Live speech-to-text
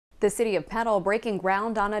The city of Petal breaking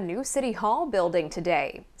ground on a new city hall building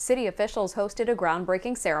today. City officials hosted a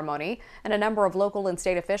groundbreaking ceremony, and a number of local and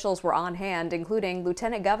state officials were on hand, including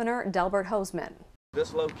Lieutenant Governor Delbert Hosemann.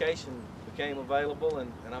 This location became available,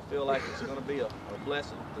 and I feel like it's going to be a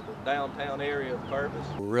blessing to the downtown area of Purvis.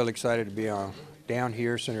 We're really excited to be down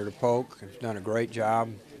here. Senator Polk has done a great job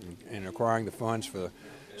in acquiring the funds for the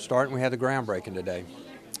start, and we had the groundbreaking today.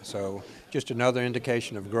 So just another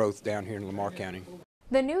indication of growth down here in Lamar County.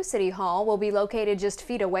 The new city hall will be located just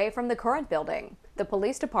feet away from the current building. The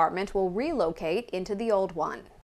police department will relocate into the old one.